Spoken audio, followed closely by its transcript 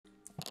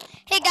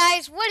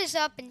Guys, what is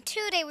up? And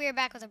today we are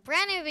back with a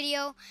brand new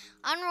video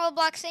on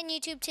Roblox and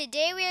YouTube.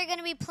 Today we are going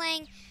to be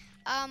playing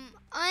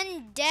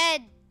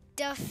Undead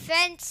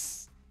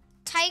Defense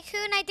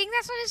Tycoon. I think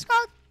that's what it's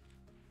called.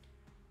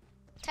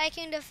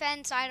 Tycoon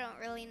Defense, I don't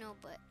really know,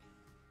 but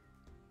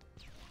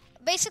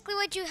basically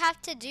what you have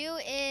to do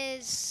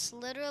is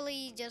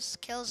literally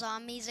just kill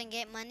zombies and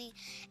get money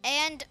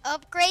and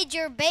upgrade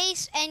your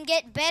base and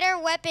get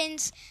better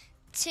weapons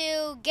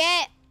to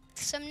get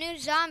some new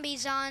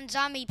zombies on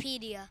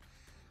Zombiepedia.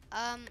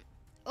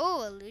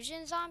 Oh,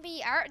 illusion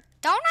zombie.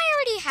 Don't I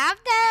already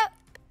have that?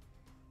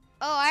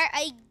 Oh,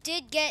 I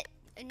did get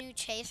a new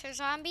chaser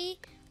zombie.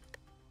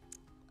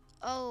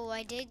 Oh,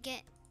 I did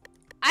get.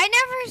 I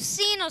never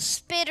seen a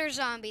spitter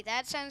zombie.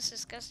 That sounds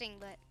disgusting,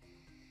 but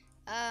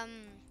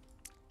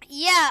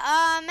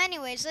yeah.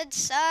 Anyways,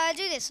 let's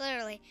do this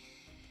literally.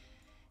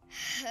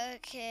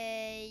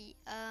 Okay.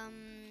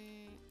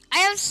 I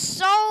have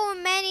so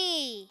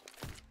many.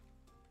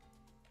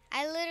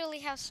 I literally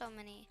have so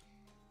many.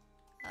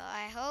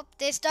 I hope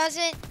this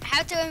doesn't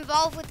have to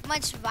involve with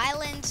much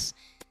violence.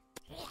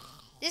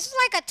 This is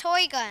like a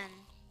toy gun,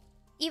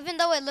 even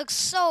though it looks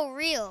so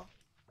real.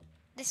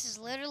 This is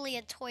literally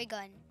a toy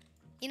gun.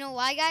 You know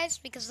why, guys?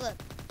 Because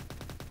look,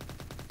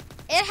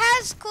 it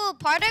has cool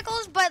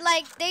particles, but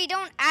like they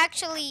don't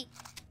actually.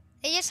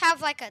 They just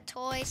have like a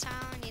toy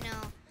sound, you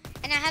know,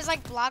 and it has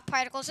like block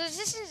particles. So this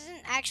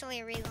isn't actually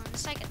a real one.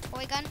 It's like a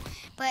toy gun,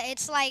 but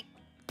it's like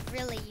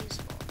really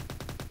useful.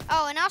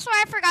 Oh, and also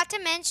I forgot to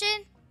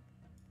mention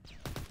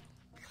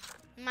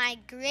my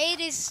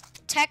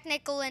greatest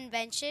technical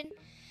invention.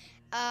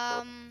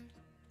 Dun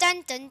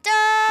dun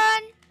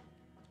dun!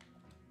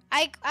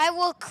 I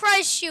will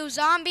crush you,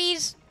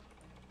 zombies.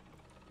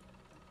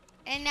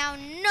 And now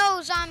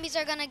no zombies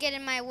are gonna get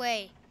in my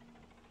way.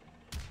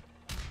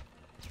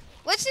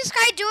 What's this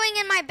guy doing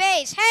in my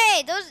base?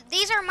 Hey,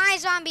 these are my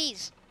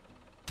zombies.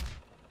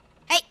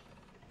 Hey.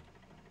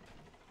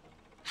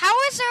 How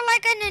is there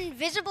like an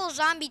invisible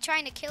zombie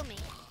trying to kill me?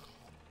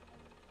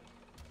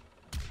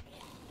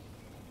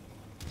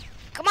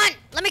 Come on,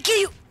 let me kill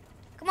you.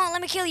 Come on,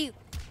 let me kill you.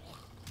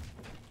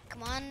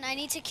 Come on, I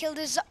need to kill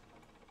this.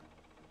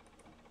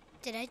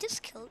 Did I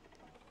just kill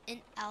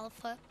an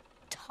alpha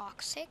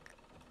toxic?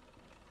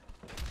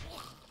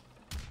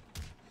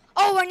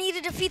 Oh, I need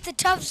to defeat the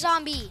tough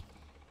zombie.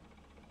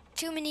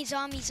 Too many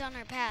zombies on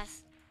our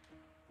path.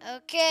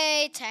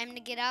 Okay, time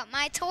to get out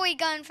my toy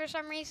gun for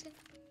some reason.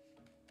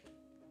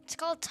 It's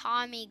called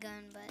Tommy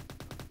gun, but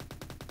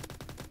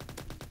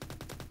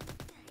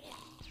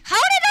how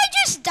did I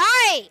just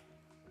die?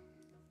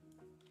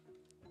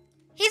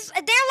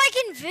 They're like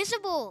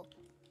invisible.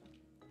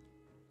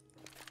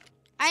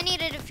 I need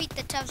to defeat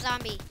the tough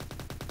zombie.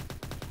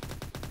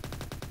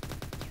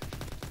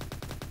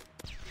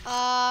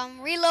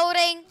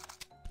 Reloading.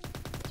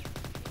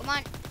 Come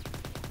on.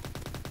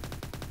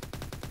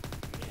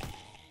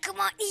 Come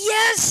on.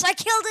 Yes, I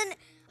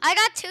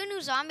got 2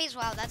 new zombies.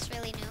 Wow, that's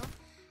really new.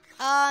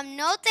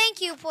 No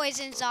thank you,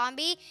 poison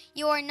zombie.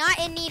 You are not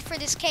in need for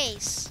this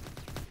case.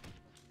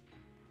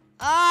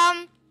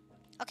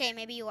 Okay,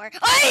 maybe you are.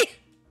 Hey!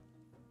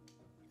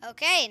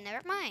 Okay,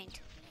 never mind.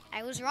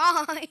 I was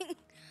wrong.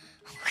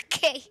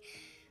 Okay.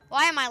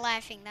 Why am I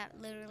laughing? That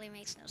literally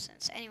makes no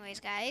sense. Anyways,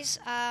 guys,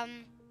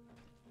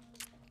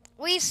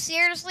 we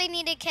seriously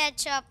need to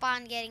catch up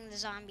on getting the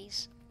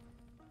zombies.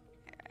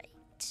 Alright,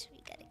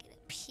 we gotta get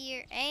up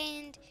here,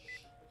 and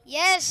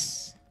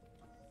yes!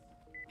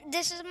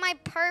 This is my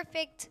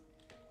perfect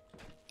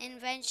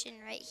invention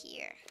right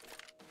here.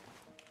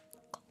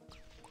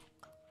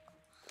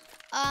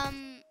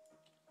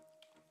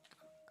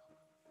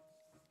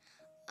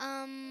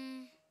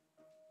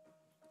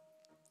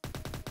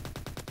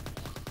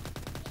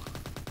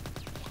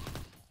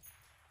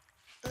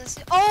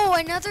 Listen. Oh,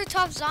 another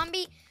tough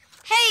zombie.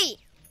 Hey,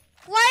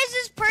 why does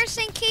this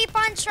person keep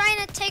on trying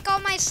to take all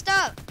my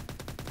stuff?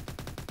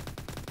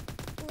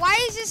 Why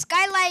is this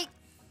guy like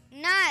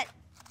not?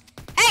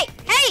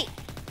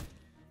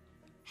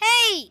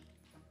 Hey,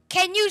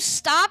 can you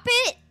stop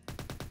it?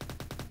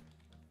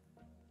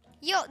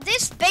 Yo,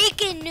 this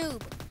bacon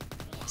noob,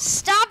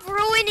 stop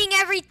ruining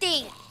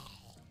everything.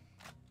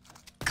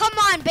 Come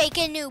on,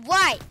 bacon noob,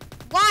 why?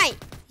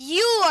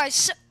 You are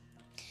so...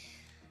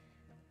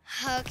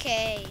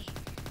 Okay.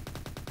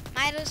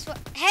 Might as well...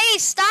 Hey,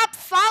 stop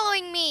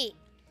following me.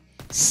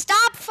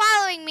 Stop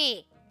following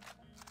me.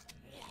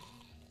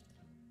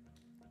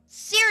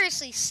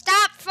 Seriously,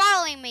 stop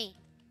following me.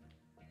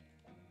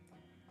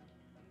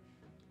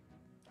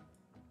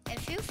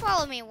 If you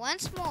follow me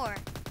once more,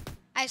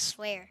 I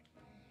swear.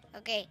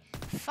 Okay,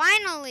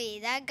 finally,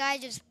 that guy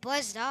just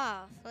buzzed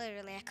off.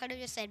 Literally, I could have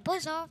just said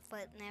buzz off,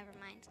 but never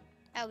mind.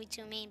 That would be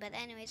too mean, but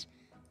anyways.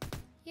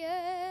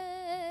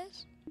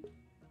 Yes.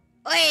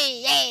 Oh,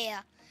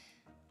 yeah.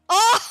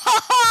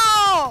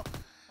 Oh!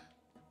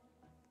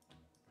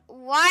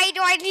 Why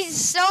do I need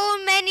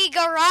so many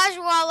garage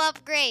wall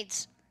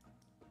upgrades?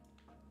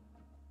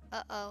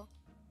 Uh-oh.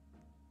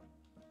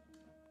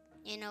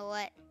 You know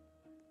what?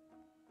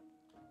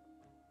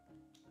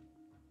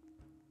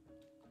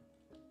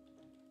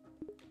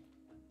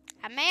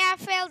 may have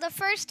failed the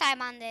first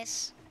time on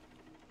this.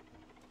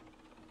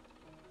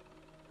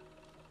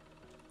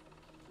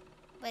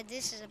 But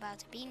this is about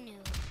to be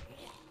new.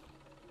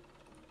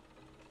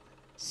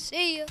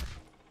 See ya.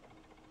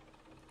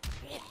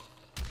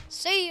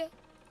 See ya.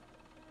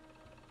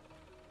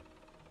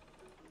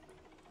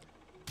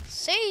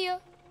 See ya.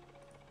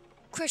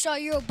 Crush all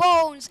your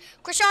bones.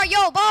 Crush all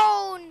your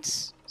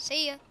bones.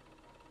 See ya.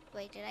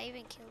 Wait, did I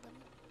even kill them?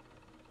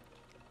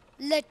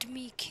 Let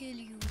me kill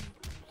you.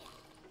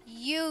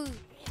 You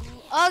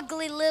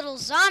ugly little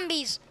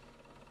zombies.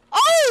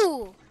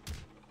 Oh!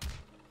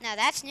 Now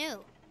that's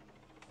new.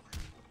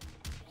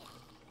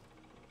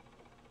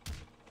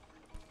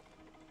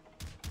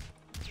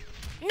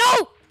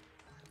 No!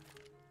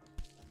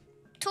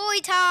 Toy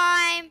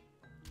time.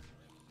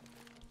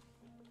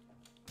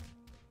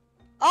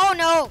 Oh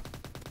no.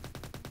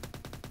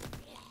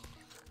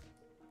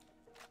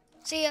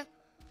 See ya.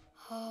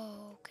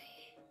 Oh,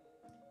 okay.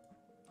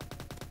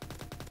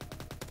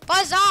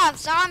 Buzz off,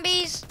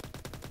 zombies.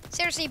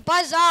 Seriously,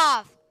 buzz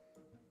off.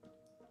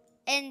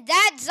 And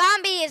that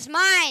zombie is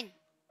mine.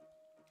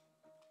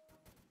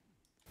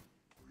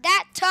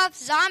 That tough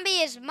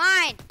zombie is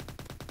mine,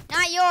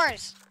 not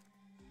yours.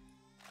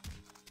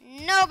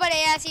 Nobody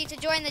asked you to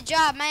join the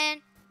job,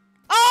 man.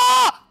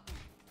 Oh!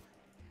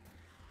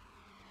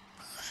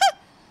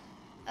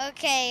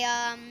 Okay,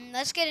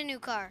 let's get a new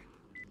car.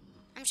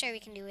 I'm sure we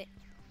can do it.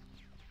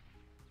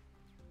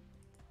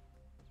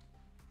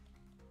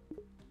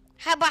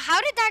 But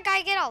how did that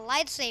guy get a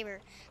lightsaber?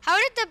 How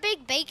did the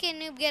big bacon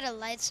noob get a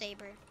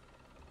lightsaber?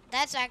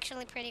 That's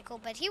actually pretty cool,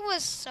 but he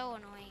was so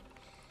annoying.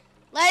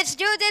 Let's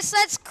do this.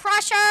 Let's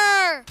crush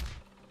her.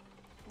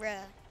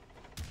 Bruh.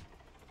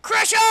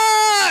 Crush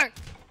her!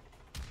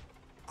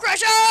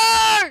 Crush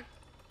her!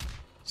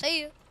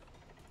 See you.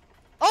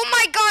 Oh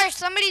my gosh,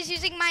 somebody's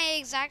using my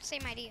exact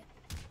same idea.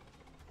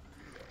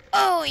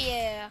 Oh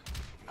yeah.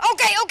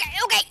 Okay,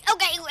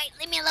 wait,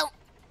 leave me alone.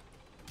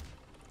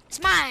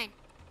 It's mine.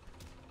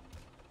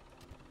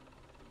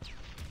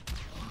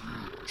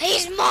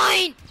 He's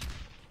mine!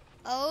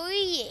 Oh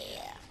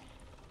yeah.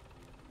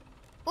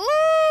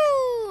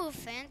 Ooh,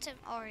 Phantom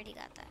already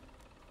got that.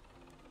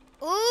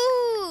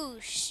 Ooh,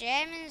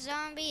 Shaman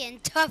Zombie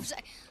and Tough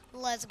Zombie.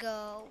 Let's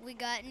go. We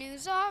got new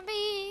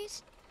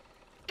zombies.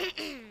 Let's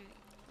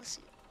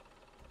see.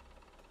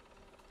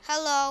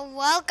 Hello,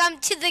 welcome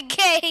to the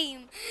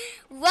game.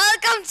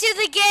 Welcome to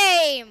the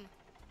game.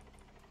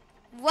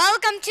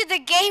 Welcome to the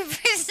game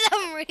for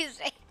some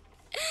reason.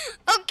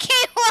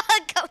 Okay,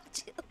 welcome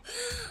to.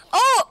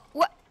 Oh,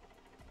 what?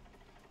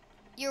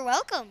 You're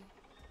welcome.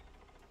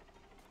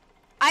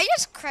 I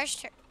just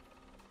crushed her.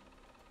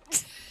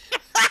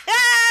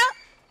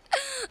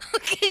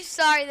 Okay,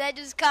 sorry, that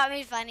just caught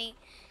me funny.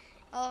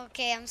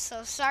 Okay, I'm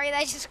so sorry,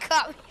 that just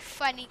caught me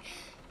funny.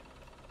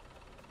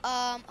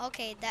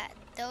 Okay,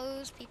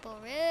 those people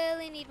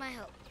really need my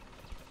help.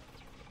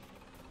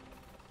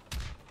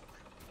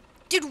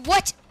 Dude,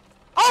 what?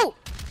 Oh!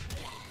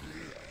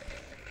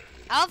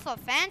 Alpha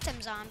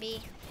Phantom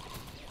Zombie.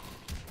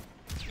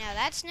 Now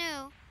that's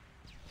new.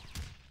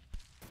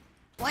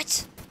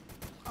 What?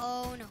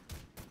 Oh no.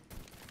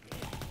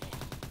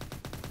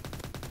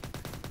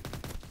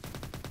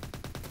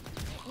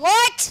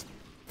 What?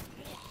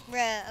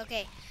 Bruh,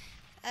 okay.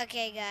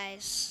 Okay,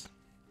 guys.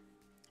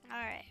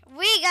 Alright.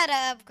 We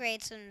gotta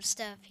upgrade some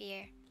stuff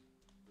here.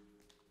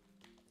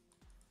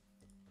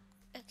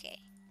 Okay.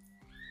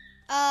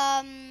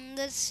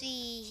 Let's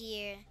see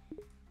here.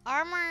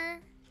 Armor.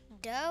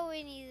 Duh,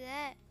 we need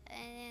that.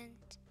 And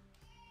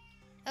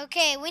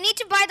okay, we need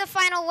to buy the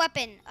final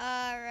weapon.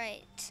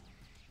 Alright.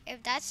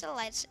 If that's the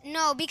lightsaber.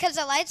 No, because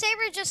the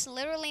lightsaber just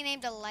literally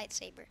named a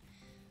lightsaber.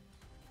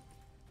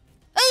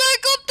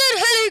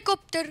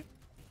 Helicopter!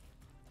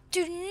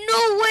 Dude,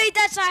 no way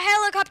that's a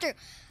helicopter!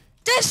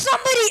 Does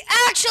somebody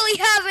actually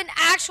have an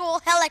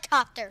actual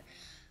helicopter?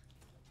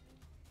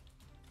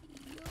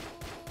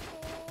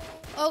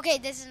 Okay,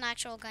 this is an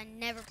actual gun.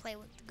 Never play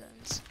with the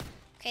guns.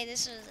 Okay,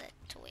 this is a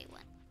toy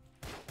one.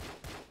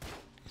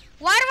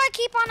 Why do I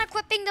keep on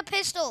equipping the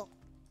pistol?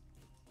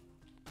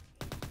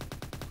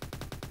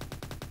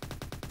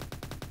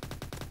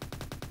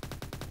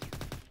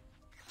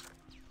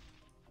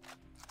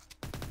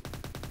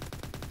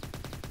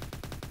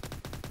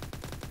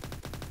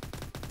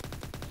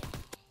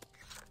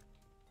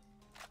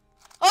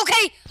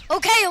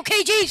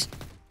 Okay, jeez.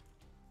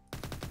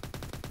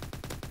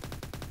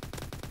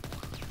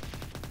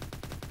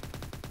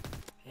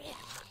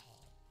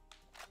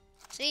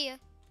 See ya.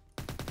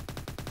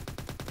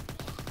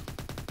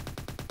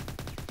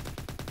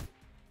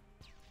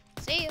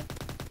 See ya.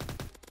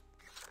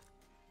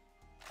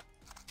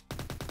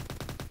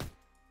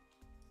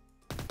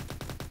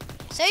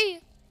 See ya.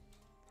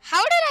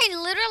 How did I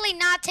literally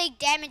not take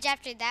damage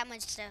after that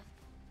much stuff?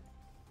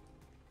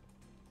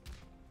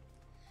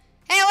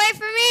 Hey, away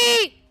from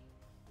me!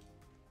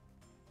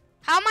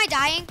 How am I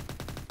dying?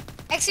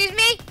 Excuse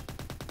me?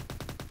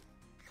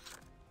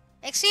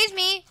 Excuse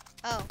me?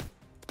 Oh.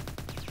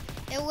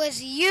 It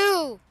was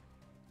you.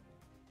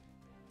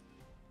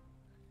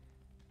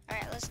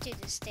 Alright, let's let's do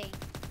this thing.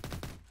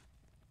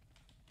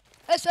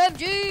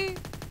 SMG!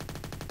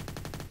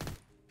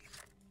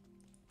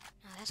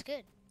 Oh, that's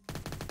good.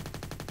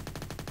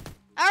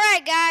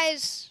 Alright,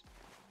 guys.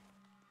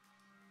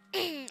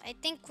 I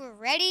think we're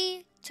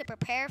ready to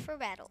prepare for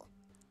battle.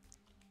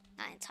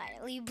 Not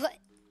entirely, but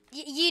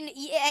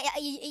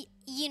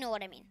you know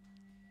what I mean.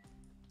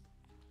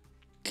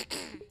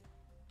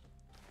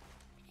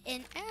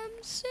 An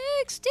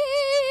M60.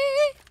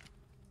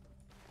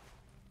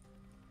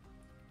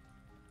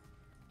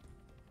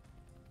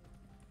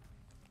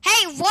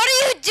 Hey, what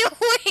are you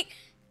doing?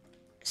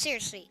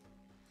 Seriously.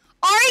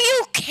 Are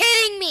you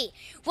kidding me?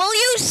 Will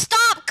you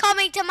stop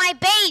coming to my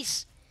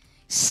base?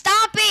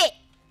 Stop it.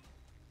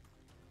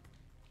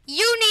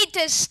 You need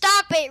to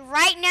stop it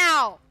right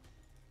now.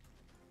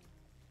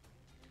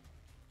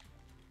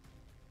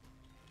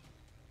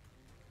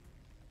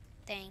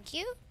 Thank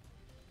you.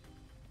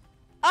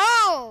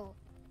 Oh.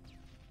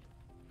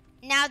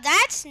 Now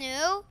that's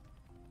new.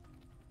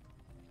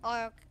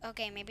 Or,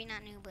 okay, maybe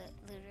not new, but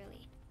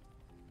literally.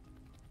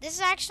 This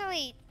is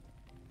actually...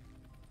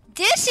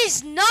 This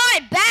is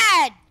not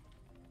bad.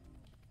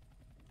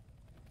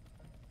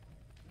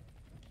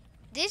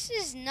 This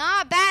is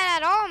not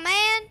bad at all,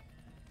 man.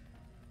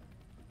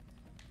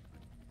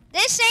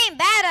 This ain't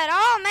bad at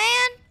all,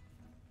 man.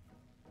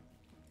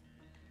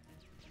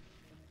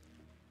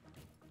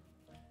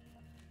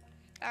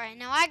 Alright,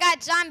 now I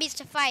got zombies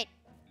to fight.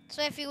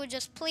 So if you would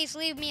just please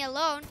leave me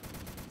alone.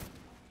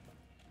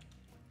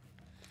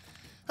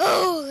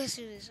 Oh, let's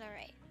do this.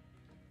 Alright.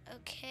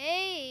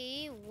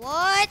 Okay,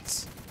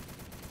 what?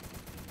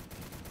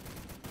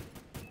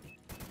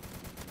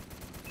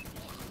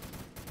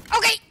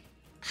 Okay,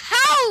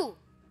 how?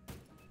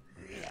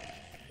 No,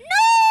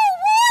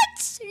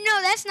 what?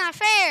 No, that's not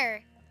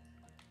fair.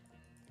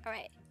 All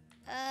right,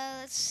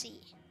 let's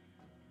see.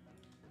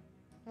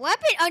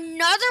 Weapon,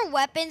 another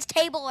weapons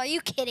table? Are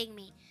you kidding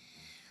me?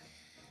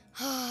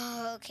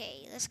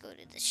 Okay, let's go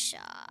to the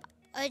shop.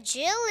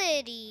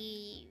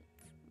 Agility.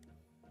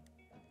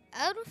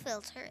 Auto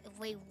filter.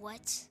 Wait,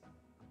 what?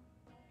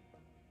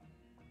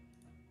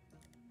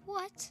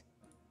 What?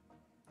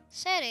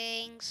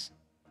 Settings.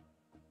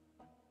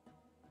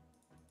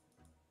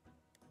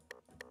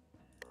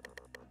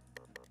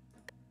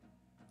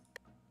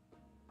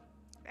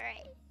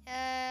 Alright.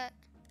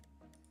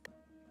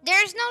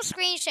 There's no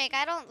screen shake.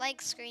 I don't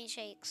like screen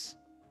shakes.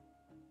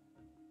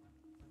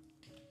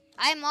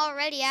 I'm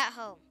already at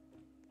home.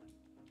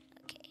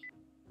 Okay.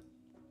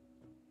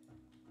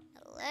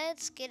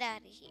 Let's get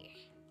out of here.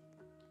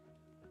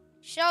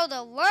 Show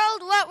the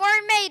world what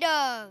we're made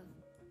of.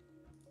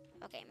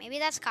 Okay, maybe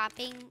that's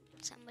copying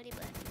somebody,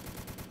 but...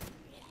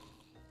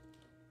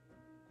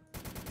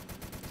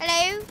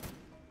 Hello?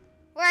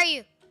 Where are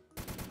you?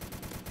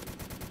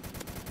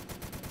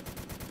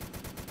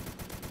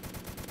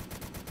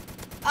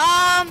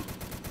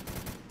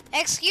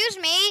 Excuse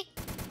me?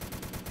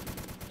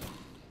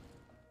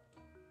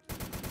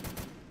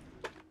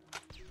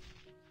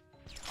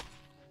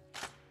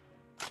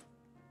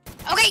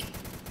 Okay.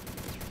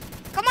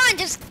 Come on,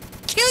 just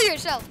kill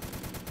yourself.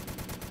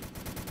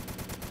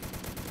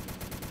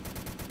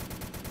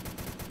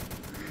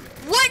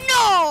 What?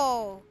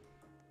 No!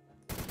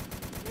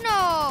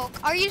 No,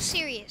 are you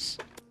serious?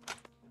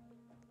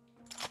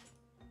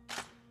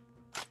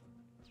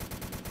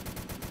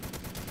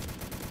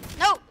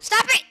 No,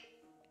 stop it!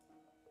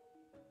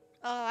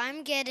 Oh,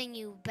 I'm getting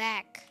you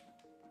back.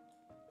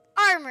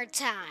 Armor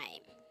time.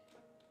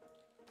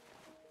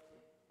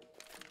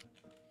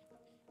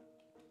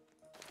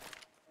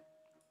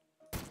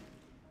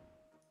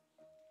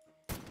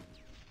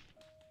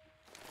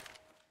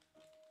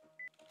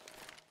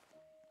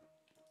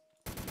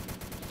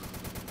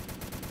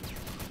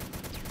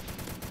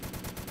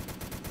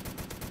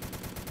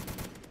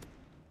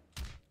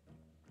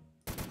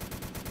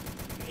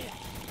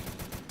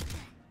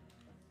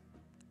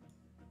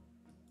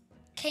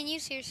 Can you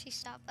seriously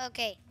stop?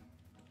 Okay.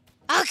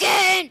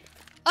 Again!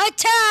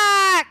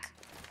 Attack!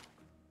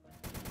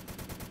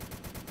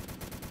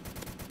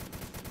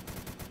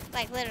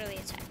 Like, literally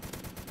attack.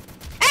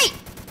 Hey!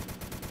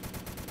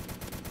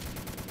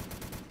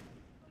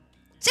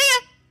 See ya!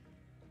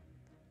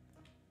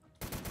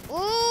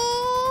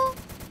 Ooh!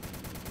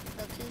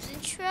 Look who's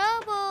in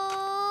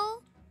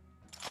trouble.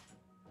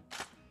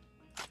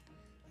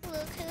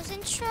 Look who's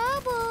in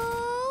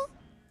trouble.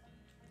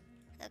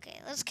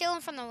 Okay, let's kill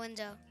him from the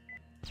window.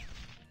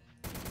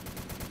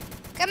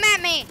 Come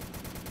at me!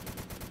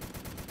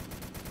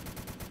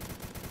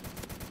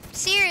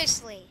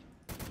 Seriously.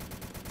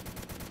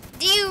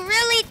 Do you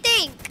really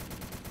think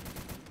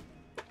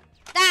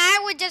that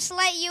I would just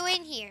let you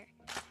in here?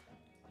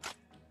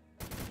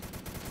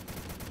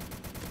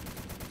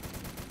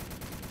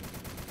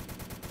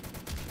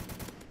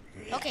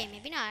 Okay,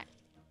 maybe not.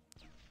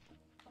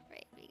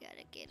 Right, we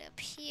gotta get up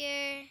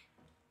here.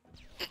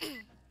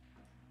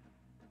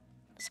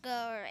 Let's go,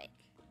 alright.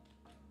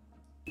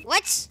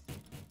 What?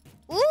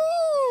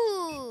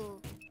 Ooh!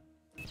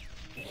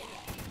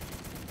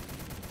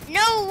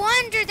 No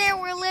wonder there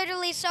were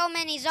literally so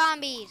many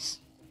zombies.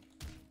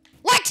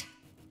 What?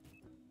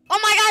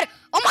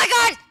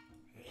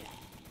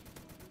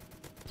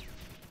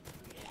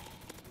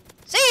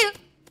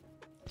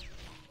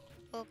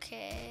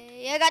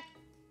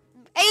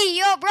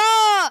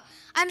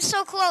 I'm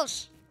so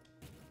close.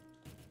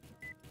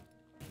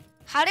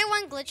 How did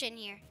one glitch in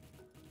here?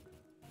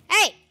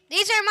 Hey,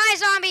 these are my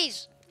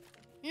zombies,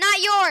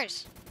 not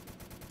yours.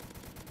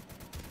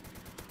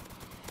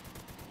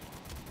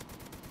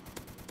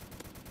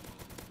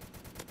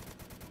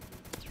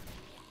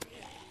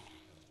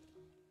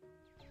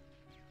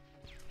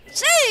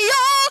 See ya!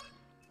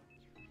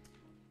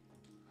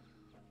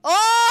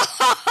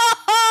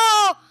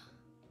 Oh!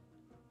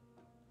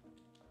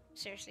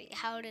 Seriously,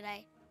 how did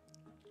I?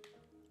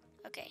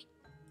 Okay.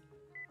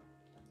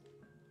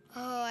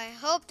 Oh, I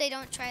hope they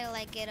don't try to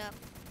like get up.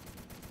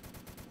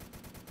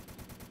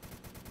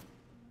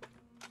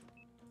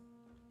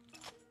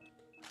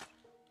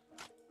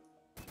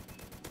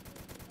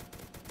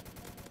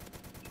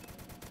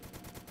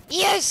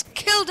 Yes,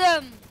 killed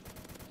him!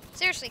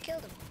 Seriously,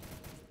 killed him.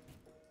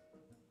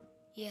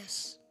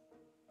 Yes.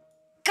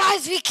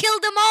 Guys, we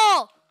killed them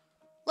all!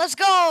 Let's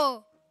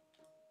go!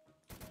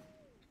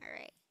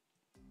 Alright.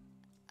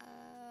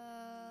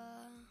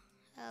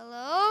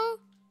 Hello?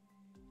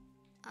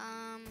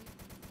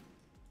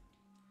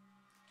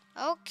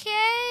 Okay,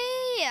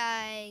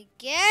 I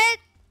get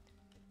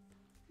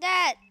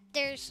that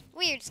there's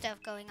weird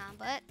stuff going on,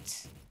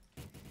 but...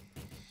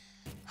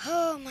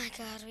 Oh my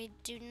god, we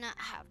do not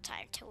have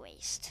time to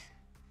waste.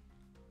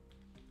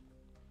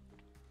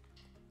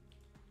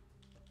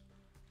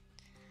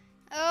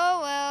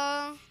 Oh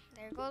well,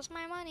 there goes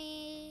my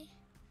money.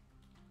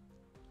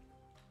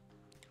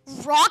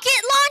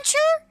 Rocket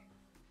launcher?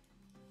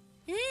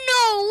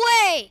 No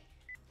way!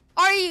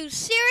 Are you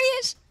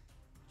serious?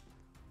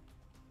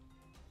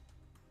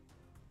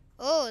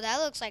 Oh, that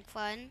looks like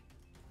fun.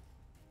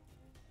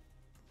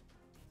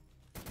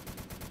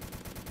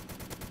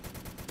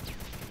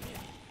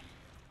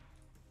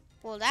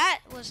 Well,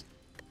 that was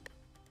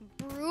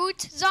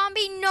brute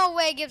zombie. No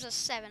way gives us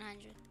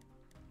 700.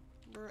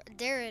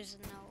 There is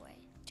no way.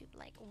 Dude,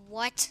 like,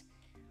 what?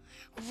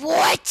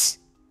 What?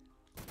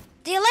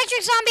 The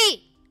electric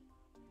zombie!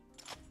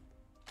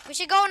 We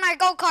should go in our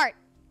go-kart.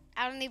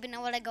 I don't even know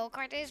what a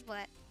go-kart is,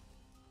 but...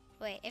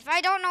 Wait, if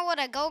I don't know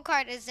what a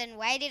go-kart is, then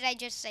why did I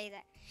just say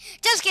that?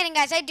 Just kidding,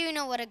 guys. I do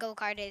know what a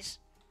go-kart is.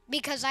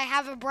 Because I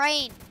have a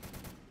brain.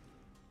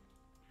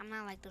 I'm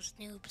not like those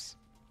noobs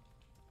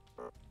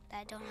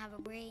that don't have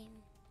a brain.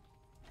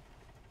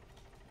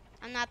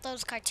 I'm not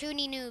those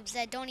cartoony noobs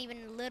that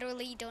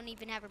literally don't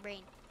even have a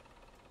brain.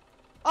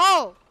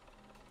 Oh!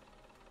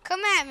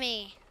 Come at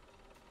me.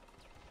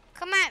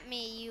 Come at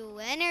me, you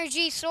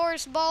energy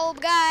source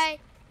bulb guy.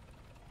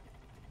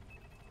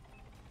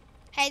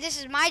 Hey, this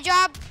is my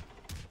job.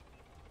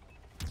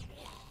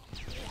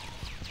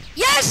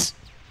 Yes!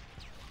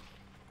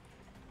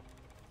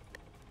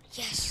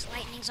 Yes,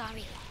 lightning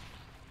zombie.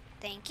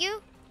 Thank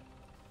you.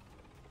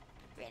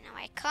 Right now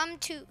I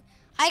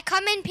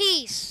come in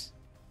peace.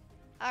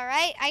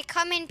 Alright, I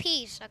come in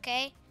peace,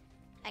 okay?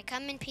 I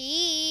come in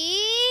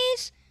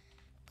peace.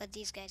 But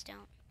these guys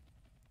don't.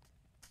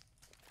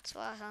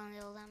 So I'll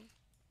handle them.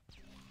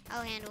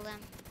 I'll handle them.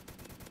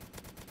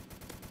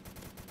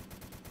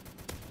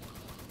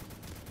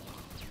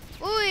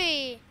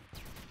 Ooh.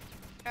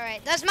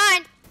 Alright, that's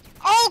mine.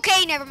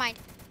 Okay, never mind.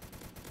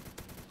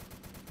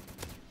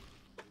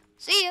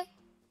 See ya.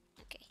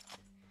 Okay.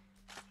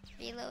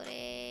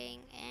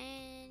 Reloading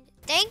and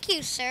thank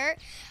you, sir.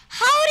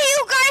 How do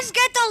you guys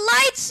get the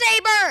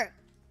lightsaber?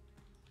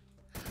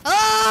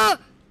 Oh!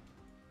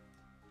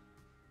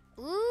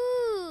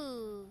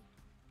 Ooh.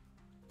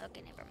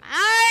 Okay, never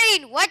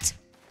mind. What?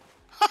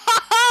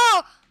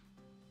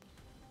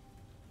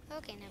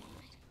 Okay, never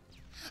mind.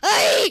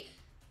 Hey!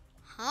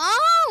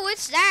 Huh?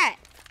 What's that?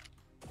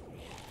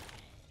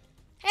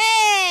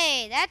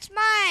 Hey, that's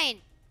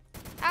mine.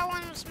 That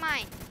one was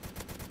mine.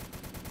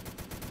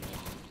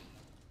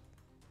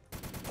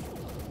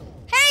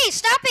 Hey,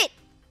 stop it!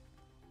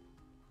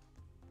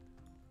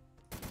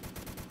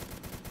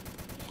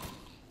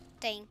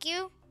 Thank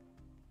you.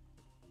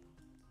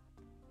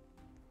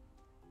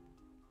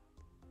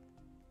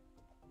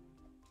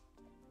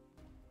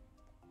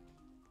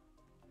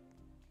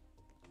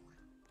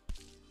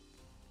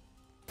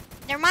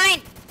 They're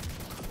mine.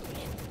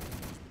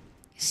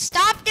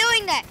 Stop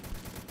doing that.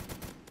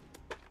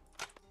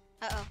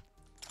 Uh-oh.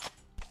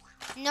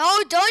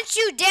 No, don't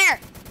you dare.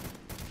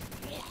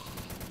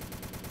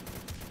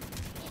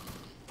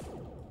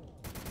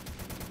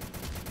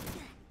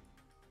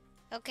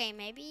 Okay,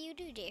 maybe you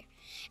do dare.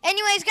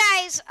 Anyways,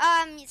 guys,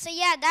 so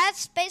yeah,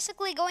 that's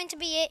basically going to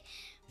be it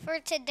for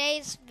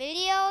today's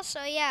video.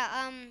 So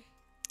yeah,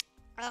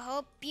 I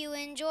hope you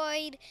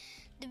enjoyed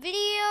the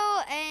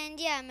video, and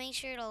yeah, make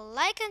sure to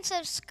like and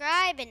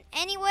subscribe. And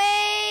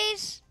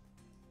anyways,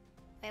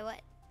 wait,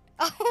 what?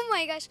 Oh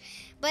my gosh.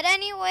 But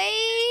anyway,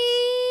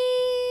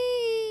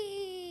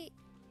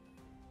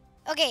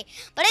 okay,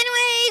 but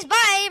anyways,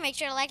 bye. Make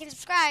sure to like and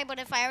subscribe. But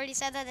if I already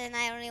said that, then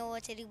I don't know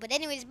what to do. But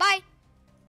anyways, bye.